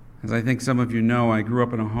As I think some of you know, I grew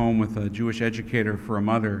up in a home with a Jewish educator for a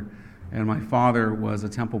mother, and my father was a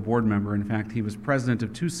temple board member. In fact, he was president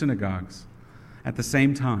of 2 synagogues at the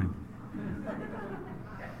same time.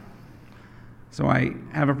 So I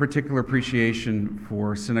have a particular appreciation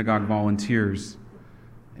for synagogue volunteers,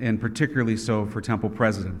 and particularly so for temple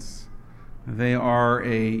presidents. They are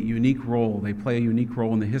a unique role. They play a unique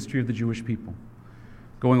role in the history of the Jewish people.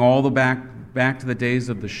 Going all the back to the days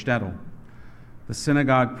of the shtetl, the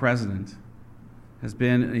synagogue president has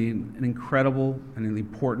been an incredible and an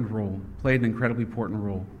important role, played an incredibly important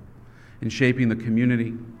role in shaping the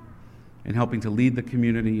community, in helping to lead the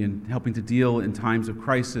community, and helping to deal in times of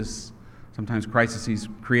crisis, sometimes crises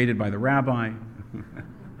created by the rabbi.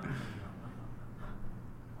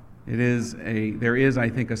 There is, I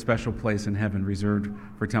think, a special place in heaven reserved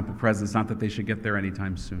for temple presidents, not that they should get there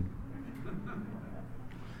anytime soon.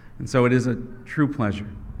 And so it is a true pleasure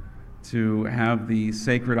to have the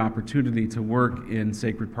sacred opportunity to work in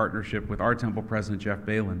sacred partnership with our temple president, Jeff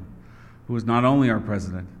Balin, who is not only our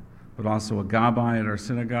president, but also a gabbai at our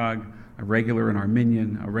synagogue, a regular in our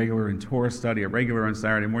minyan, a regular in Torah study, a regular on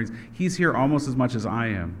Saturday mornings. He's here almost as much as I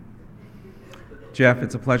am. Jeff,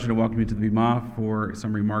 it's a pleasure to welcome you to the Bima for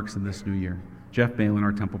some remarks in this new year. Jeff Balin,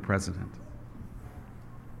 our temple president.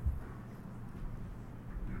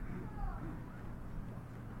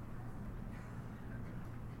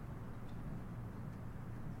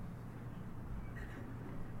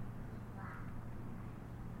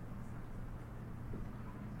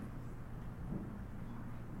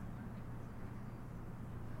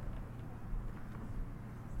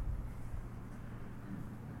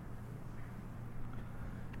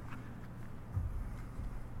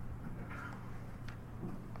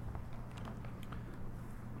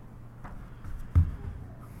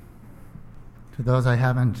 To those I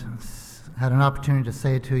haven't had an opportunity to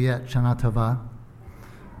say it to yet, Shana Tova.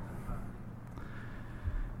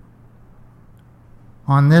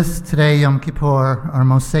 On this today, Yom Kippur, our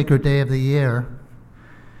most sacred day of the year,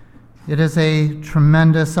 it is a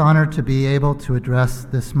tremendous honor to be able to address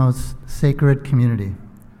this most sacred community,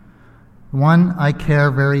 one I care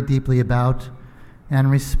very deeply about and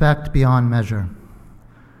respect beyond measure,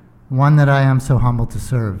 one that I am so humbled to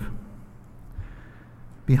serve.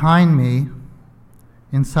 Behind me,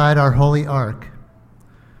 inside our holy ark,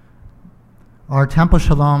 are Temple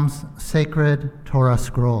Shalom's sacred Torah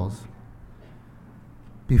scrolls.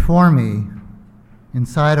 Before me,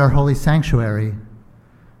 inside our holy sanctuary,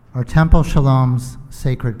 are Temple Shalom's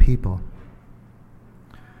sacred people.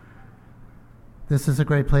 This is a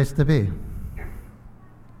great place to be.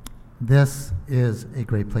 This is a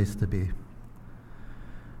great place to be.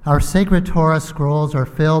 Our sacred Torah scrolls are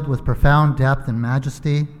filled with profound depth and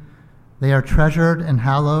majesty. They are treasured and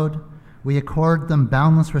hallowed. We accord them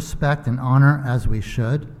boundless respect and honor as we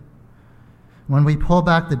should. When we pull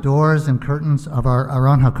back the doors and curtains of our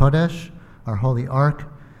Aron HaKodesh, our holy ark,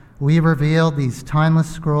 we reveal these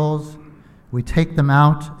timeless scrolls. We take them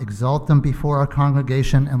out, exalt them before our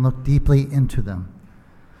congregation, and look deeply into them,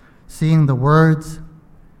 seeing the words,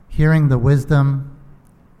 hearing the wisdom,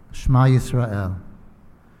 Shema Yisrael.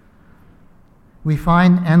 We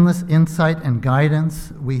find endless insight and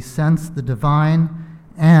guidance. We sense the divine,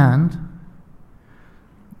 and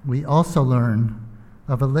we also learn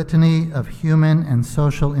of a litany of human and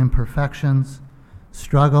social imperfections,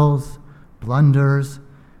 struggles, blunders,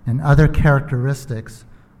 and other characteristics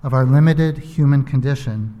of our limited human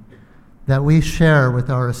condition that we share with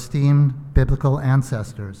our esteemed biblical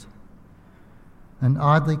ancestors. An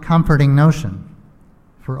oddly comforting notion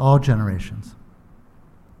for all generations.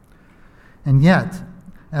 And yet,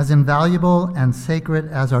 as invaluable and sacred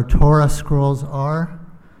as our Torah scrolls are,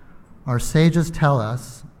 our sages tell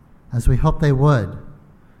us, as we hope they would,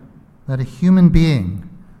 that a human being,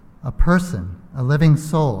 a person, a living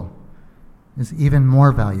soul, is even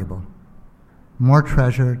more valuable, more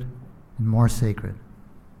treasured, and more sacred.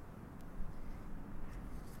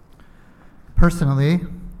 Personally,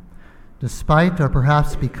 despite or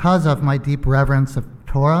perhaps because of my deep reverence of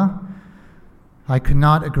Torah, I could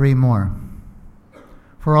not agree more.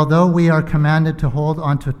 For although we are commanded to hold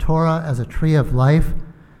onto Torah as a tree of life,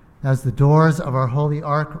 as the doors of our holy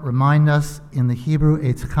ark remind us in the Hebrew,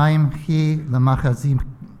 Eitz Chaim Chi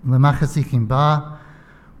L'Machazikim Ba,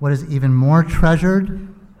 what is even more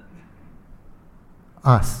treasured?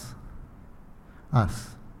 Us.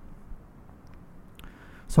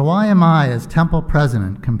 So why am I, as temple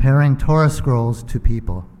president, comparing Torah scrolls to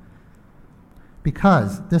people?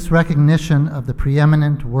 Because this recognition of the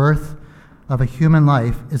preeminent worth of a human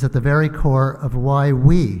life is at the very core of why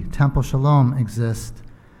we, Temple Shalom, exist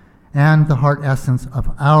and the heart essence of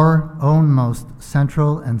our own most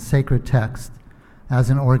central and sacred text as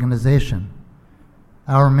an organization,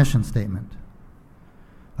 our mission statement.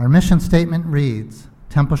 Our mission statement reads,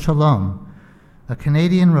 Temple Shalom, a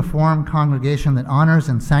Canadian Reformed congregation that honors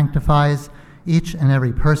and sanctifies each and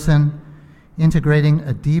every person, integrating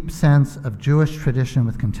a deep sense of Jewish tradition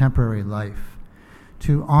with contemporary life,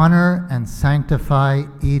 to honor and sanctify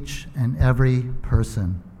each and every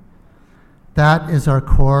person. That is our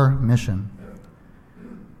core mission.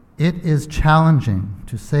 It is challenging,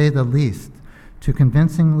 to say the least, to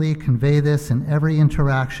convincingly convey this in every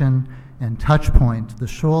interaction and touch point the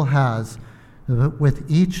shul has with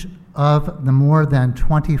each of the more than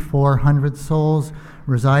 2,400 souls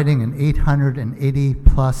residing in 880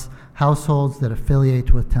 plus households that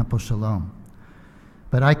affiliate with Temple Shalom.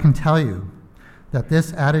 But I can tell you that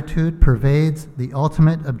this attitude pervades the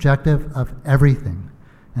ultimate objective of everything,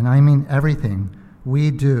 and I mean everything,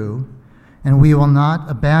 we do, and we will not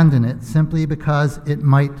abandon it simply because it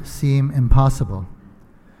might seem impossible.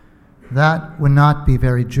 That would not be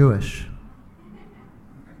very Jewish.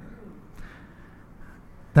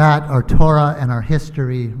 That our Torah and our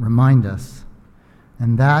history remind us,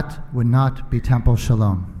 and that would not be Temple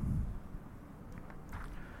Shalom.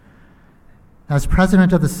 As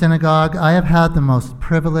president of the synagogue, I have had the most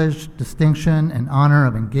privileged distinction and honor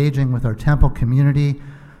of engaging with our temple community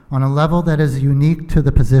on a level that is unique to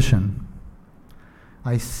the position.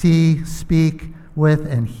 I see, speak with,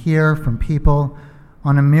 and hear from people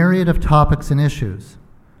on a myriad of topics and issues,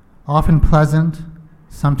 often pleasant,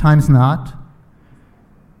 sometimes not,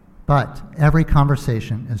 but every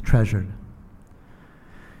conversation is treasured.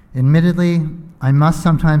 Admittedly, I must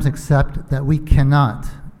sometimes accept that we cannot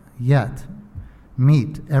yet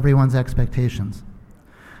meet everyone's expectations.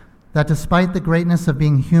 That despite the greatness of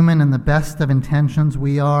being human and the best of intentions,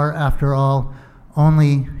 we are, after all,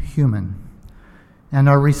 only human, and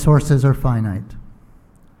our resources are finite.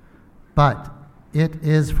 But it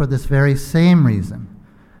is for this very same reason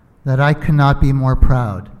that I could not be more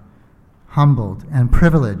proud, humbled, and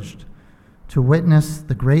privileged to witness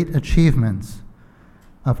the great achievements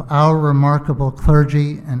of our remarkable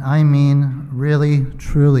clergy, and I mean really,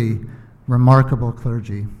 truly remarkable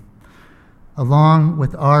clergy, along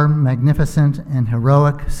with our magnificent and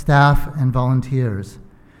heroic staff and volunteers.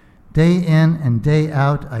 Day in and day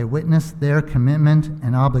out, I witnessed their commitment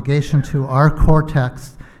and obligation to our core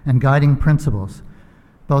texts and guiding principles,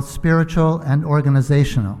 both spiritual and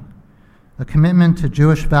organizational, a commitment to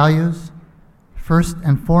Jewish values, first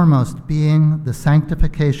and foremost being the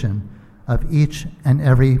sanctification of each and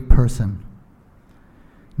every person.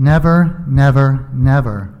 Never, never,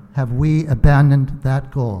 never have we abandoned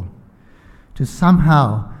that goal, to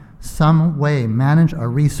somehow, some way manage our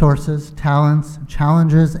resources, talents,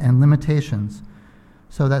 challenges, and limitations,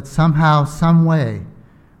 so that somehow, some way,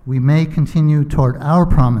 we may continue toward our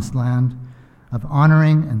promised land of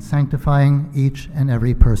honoring and sanctifying each and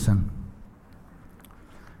every person.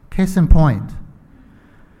 Case in point,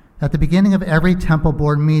 at the beginning of every temple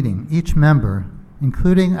board meeting, each member,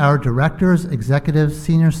 including our directors, executives,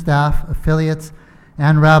 senior staff, affiliates,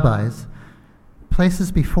 and rabbis,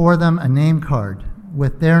 places before them a name card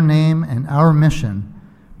with their name and our mission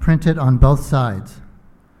printed on both sides,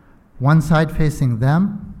 one side facing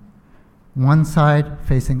them, one side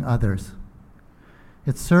facing others.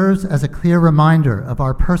 It serves as a clear reminder of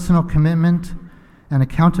our personal commitment and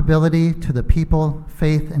accountability to the people,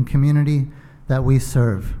 faith, and community that we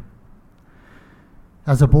serve.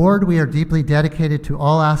 As a board, we are deeply dedicated to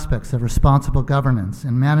all aspects of responsible governance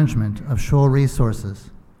and management of shul resources.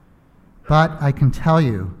 But I can tell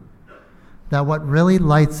you that what really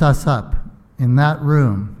lights us up in that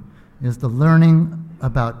room is the learning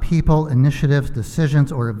about people, initiatives,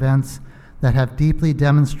 decisions, or events that have deeply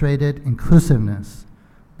demonstrated inclusiveness,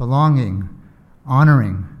 belonging,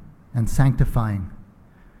 honoring, and sanctifying.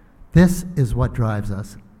 This is what drives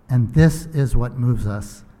us, and this is what moves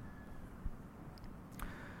us.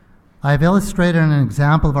 I have illustrated an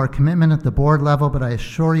example of our commitment at the board level, but I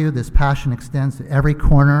assure you this passion extends to every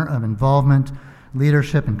corner of involvement,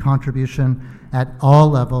 leadership, and contribution at all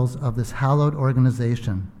levels of this hallowed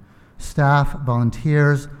organization, staff,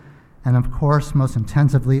 volunteers, and of course, most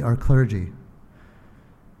intensively, our clergy.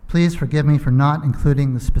 Please forgive me for not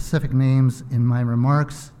including the specific names in my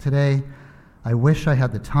remarks today. I wish I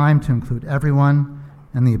had the time to include everyone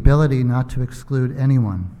and the ability not to exclude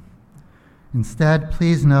anyone. Instead,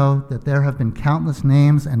 please know that there have been countless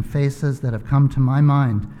names and faces that have come to my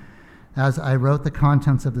mind as I wrote the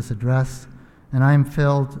contents of this address, and I am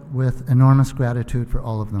filled with enormous gratitude for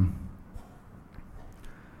all of them.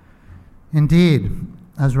 Indeed,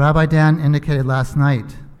 as Rabbi Dan indicated last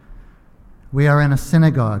night, We are in a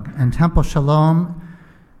synagogue, and Temple Shalom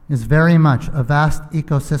is very much a vast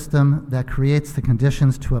ecosystem that creates the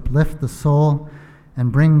conditions to uplift the soul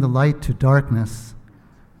and bring the light to darkness.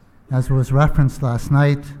 As was referenced last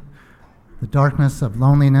night, the darkness of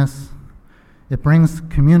loneliness. It brings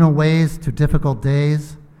communal ways to difficult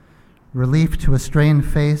days, relief to a strained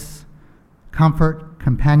face, comfort,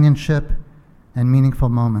 companionship, and meaningful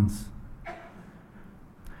moments.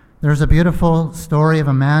 There's a beautiful story of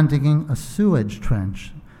a man digging a sewage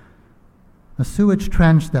trench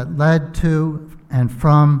that led to and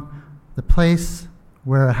from the place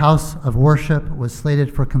where a house of worship was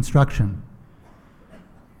slated for construction.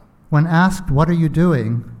 When asked, "What are you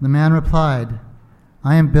doing?" the man replied,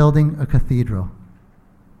 "I am building a cathedral."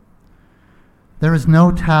 There is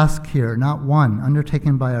no task here, not one,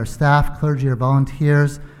 undertaken by our staff, clergy, or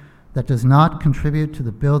volunteers that does not contribute to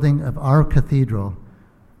the building of our cathedral,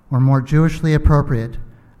 or more Jewishly appropriate,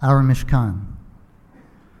 our Mishkan.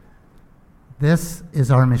 This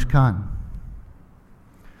is our Mishkan.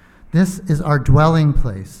 This is our dwelling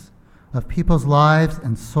place of people's lives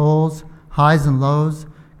and souls, highs and lows,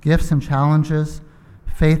 gifts and challenges,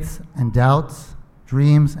 faiths and doubts,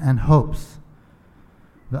 dreams and hopes.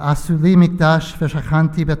 V'asuli mikdash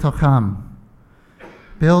v'shachanti betocham.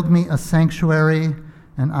 Build me a sanctuary,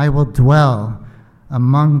 and I will dwell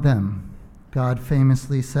among them, God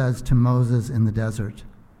famously says to Moses in the desert.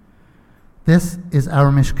 This is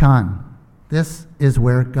our Mishkan. This is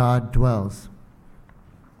where God dwells.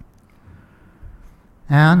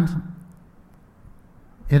 And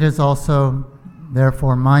it is also,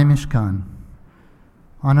 therefore, my Mishkan.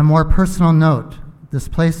 On a more personal note, this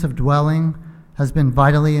place of dwelling has been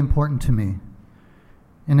vitally important to me.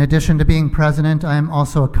 In addition to being president, I am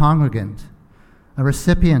also a congregant, a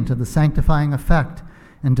recipient of the sanctifying effect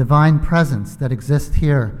and divine presence that exists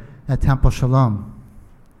here at Temple Shalom.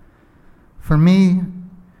 For me,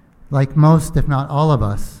 like most, if not all of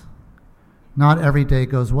us, not every day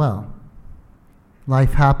goes well.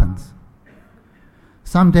 Life happens.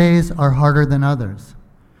 Some days are harder than others,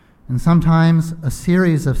 and sometimes a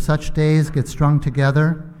series of such days get strung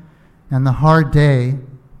together, and the hard day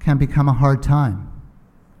can become a hard time.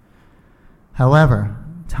 However,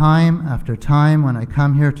 time after time when I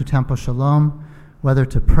come here to Temple Shalom, whether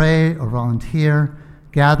to pray or volunteer,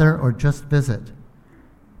 gather or just visit,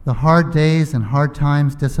 the hard days and hard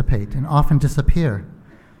times dissipate and often disappear,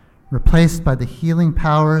 replaced by the healing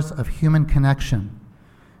powers of human connection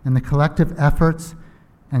and the collective efforts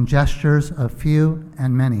and gestures of few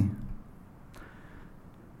and many.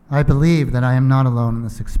 I believe that I am not alone in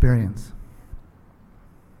this experience.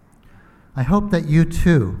 I hope that you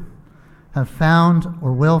too have found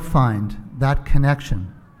or will find that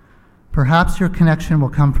connection. Perhaps your connection will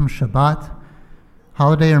come from Shabbat,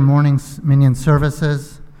 holiday or morning minyan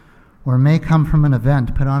services, or may come from an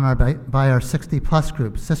event put on by our 60-plus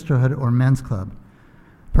group, sisterhood or men's club.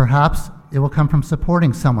 Perhaps it will come from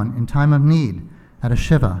supporting someone in time of need at a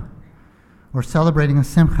shiva, or celebrating a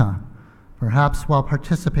simcha, perhaps while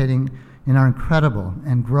participating in our incredible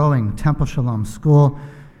and growing Temple Shalom school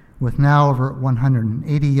with now over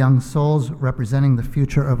 180 young souls representing the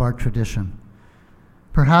future of our tradition.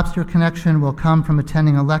 Perhaps your connection will come from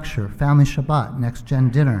attending a lecture, family Shabbat, next gen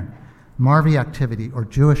dinner, Marvi activity, or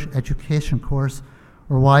Jewish education course,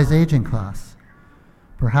 or wise aging class.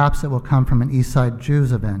 Perhaps it will come from an Eastside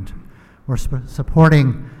Jews event, or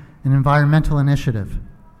supporting an environmental initiative.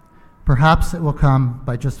 Perhaps it will come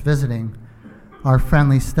by just visiting our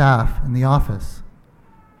friendly staff in the office,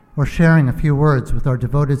 or sharing a few words with our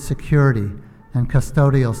devoted security and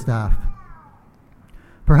custodial staff.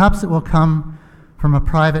 Perhaps it will come from a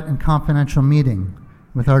private and confidential meeting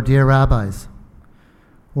with our dear rabbis,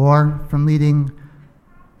 or from leading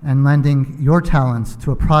and lending your talents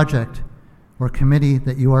to a project or committee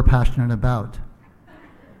that you are passionate about.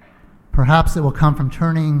 Perhaps it will come from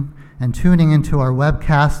turning and tuning into our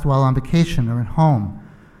webcast while on vacation or at home,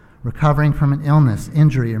 recovering from an illness,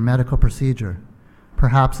 injury, or medical procedure.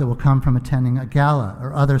 Perhaps it will come from attending a gala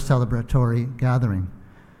or other celebratory gathering,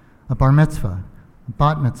 a bar mitzvah, a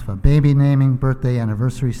bat mitzvah, baby naming, birthday,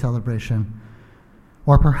 anniversary celebration.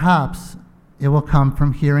 Or perhaps it will come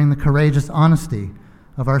from hearing the courageous honesty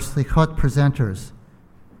of our slichot presenters,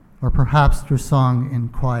 or perhaps through song in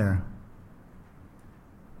choir.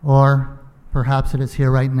 Or perhaps it is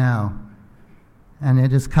here right now, and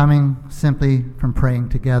it is coming simply from praying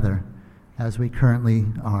together, as we currently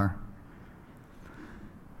are.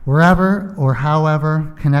 Wherever or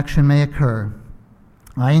however connection may occur,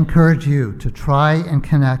 I encourage you to try and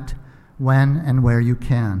connect when and where you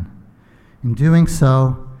can. In doing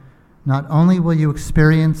so, not only will you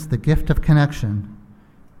experience the gift of connection,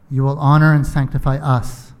 you will honor and sanctify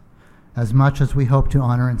us as much as we hope to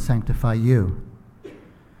honor and sanctify you.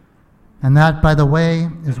 And that, by the way,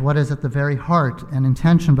 is what is at the very heart and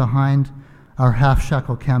intention behind our half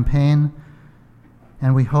shekel campaign,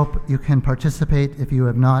 and we hope you can participate if you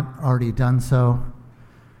have not already done so.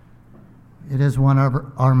 It is one of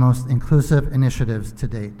our most inclusive initiatives to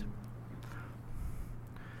date.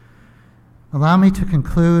 Allow me to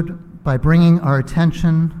conclude by bringing our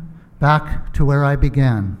attention back to where I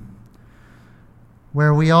began,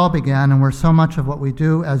 where we all began and where so much of what we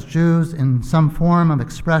do as Jews in some form of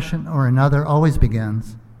expression or another always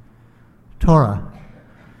begins: Torah.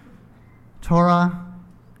 Torah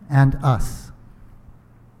and us.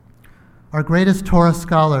 Our greatest Torah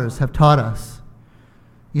scholars have taught us,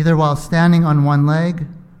 either while standing on one leg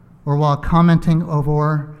or while commenting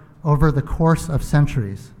over the course of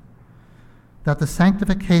centuries, that the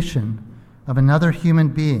sanctification of another human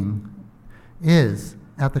being is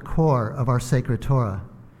at the core of our sacred Torah.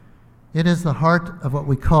 It is the heart of what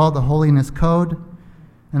we call the Holiness Code,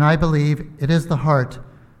 and I believe it is the heart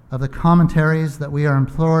of the commentaries that we are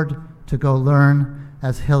implored to go learn,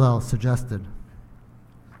 as Hillel suggested.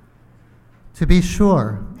 To be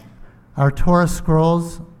sure, our Torah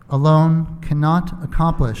scrolls alone cannot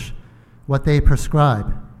accomplish what they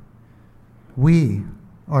prescribe. We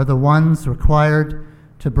are the ones required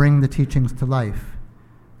to bring the teachings to life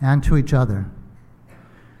and to each other.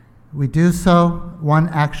 We do so one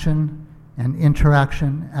action and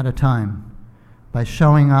interaction at a time, by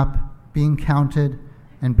showing up, being counted,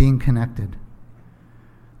 and being connected.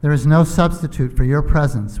 There is no substitute for your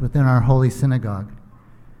presence within our holy synagogue.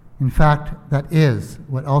 In fact, that is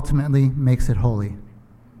what ultimately makes it holy.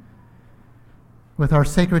 With our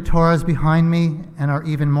sacred Torahs behind me and our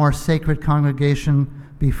even more sacred congregation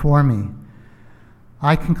before me,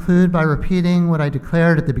 I conclude by repeating what I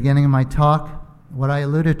declared at the beginning of my talk, what I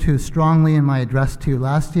alluded to strongly in my address to you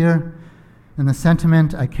last year, and the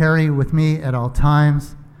sentiment I carry with me at all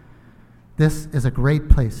times: this is a great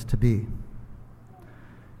place to be.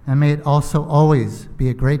 And may it also always be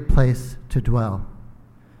a great place to dwell.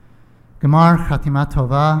 Gemar Chatima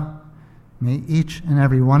Tova, may each and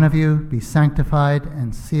every one of you be sanctified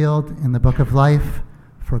and sealed in the book of life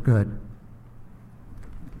for good.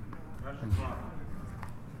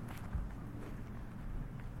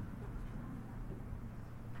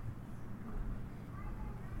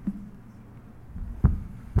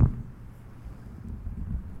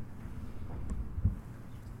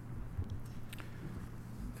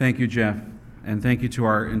 Thank you, Jeff, and thank you to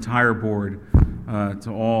our entire board, to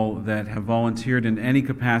all that have volunteered in any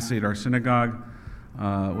capacity at our synagogue,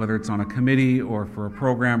 whether it's on a committee or for a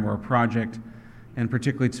program or a project, and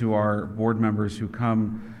particularly to our board members who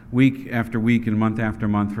come week after week and month after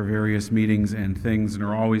month for various meetings and things, and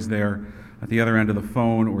are always there at the other end of the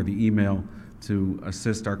phone or the email to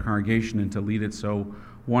assist our congregation and to lead it so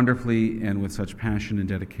wonderfully and with such passion and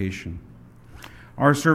dedication. Our